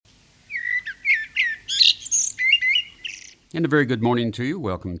And a very good morning to you.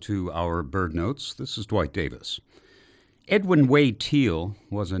 Welcome to our Bird Notes. This is Dwight Davis. Edwin Way Teale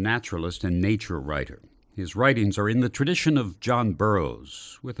was a naturalist and nature writer. His writings are in the tradition of John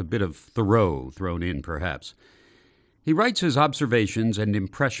Burroughs, with a bit of Thoreau thrown in, perhaps. He writes his observations and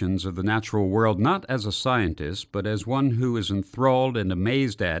impressions of the natural world not as a scientist, but as one who is enthralled and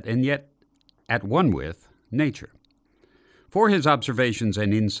amazed at, and yet at one with, nature. For his observations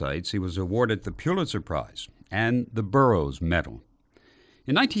and insights, he was awarded the Pulitzer Prize and the Burroughs Medal.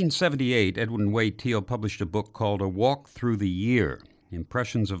 In 1978, Edwin Way Teale published a book called A Walk Through the Year,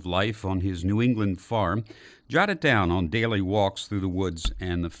 Impressions of Life on His New England Farm, jotted down on daily walks through the woods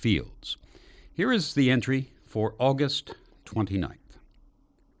and the fields. Here is the entry for August 29th.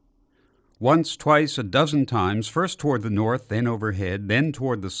 Once, twice, a dozen times, first toward the north, then overhead, then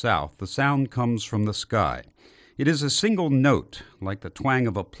toward the south, the sound comes from the sky. It is a single note, like the twang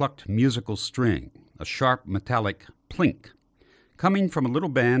of a plucked musical string, a sharp metallic plink, coming from a little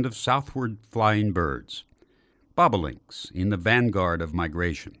band of southward flying birds. Bobolinks in the vanguard of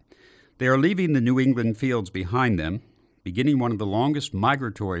migration. They are leaving the New England fields behind them, beginning one of the longest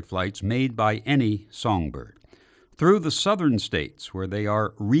migratory flights made by any songbird. Through the southern states, where they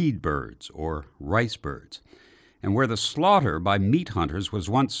are reed birds or rice birds, and where the slaughter by meat hunters was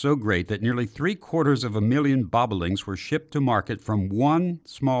once so great that nearly 750,000 bobolinks were shipped to market from one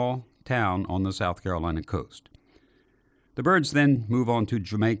small town on the South Carolina coast. The birds then move on to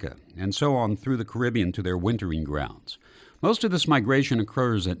Jamaica, and so on through the Caribbean to their wintering grounds. Most of this migration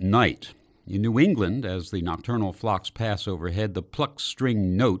occurs at night. In New England, as the nocturnal flocks pass overhead, the plucked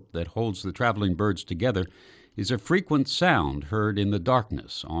string note that holds the traveling birds together is a frequent sound heard in the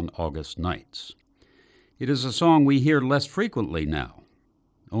darkness on August nights. It is a song we hear less frequently now.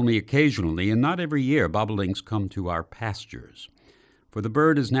 Only occasionally, and not every year, bobolinks come to our pastures, for the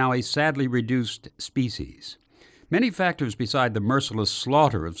bird is now a sadly reduced species. Many factors beside the merciless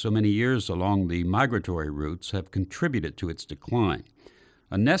slaughter of so many years along the migratory routes have contributed to its decline.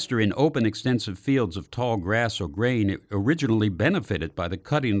 A nester in open, extensive fields of tall grass or grain originally benefited by the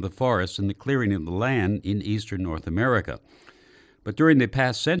cutting of the forests and the clearing of the land in eastern North America. But during the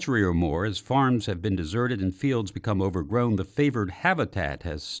past century or more, as farms have been deserted and fields become overgrown, the favored habitat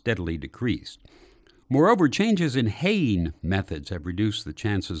has steadily decreased. Moreover, changes in haying methods have reduced the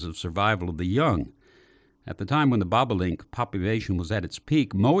chances of survival of the young. At the time when the bobolink population was at its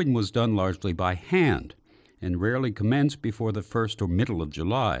peak, mowing was done largely by hand and rarely commenced before the first or middle of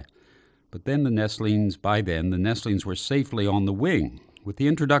July. But then the nestlings were safely on the wing. With the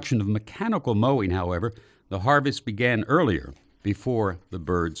introduction of mechanical mowing, however, the harvest began earlier, before the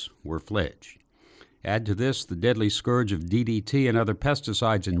birds were fledged. Add to this the deadly scourge of DDT and other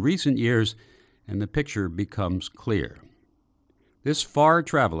pesticides in recent years, and the picture becomes clear. This far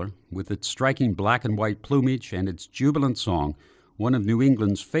traveler, with its striking black and white plumage and its jubilant song, one of New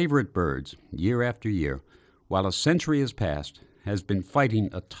England's favorite birds, year after year, while a century has passed, has been fighting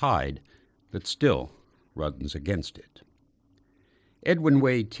a tide that still runs against it. Edwin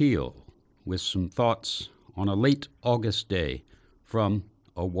Way Teale, with some thoughts on a late August day from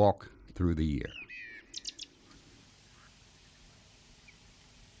A Walk Through the Year.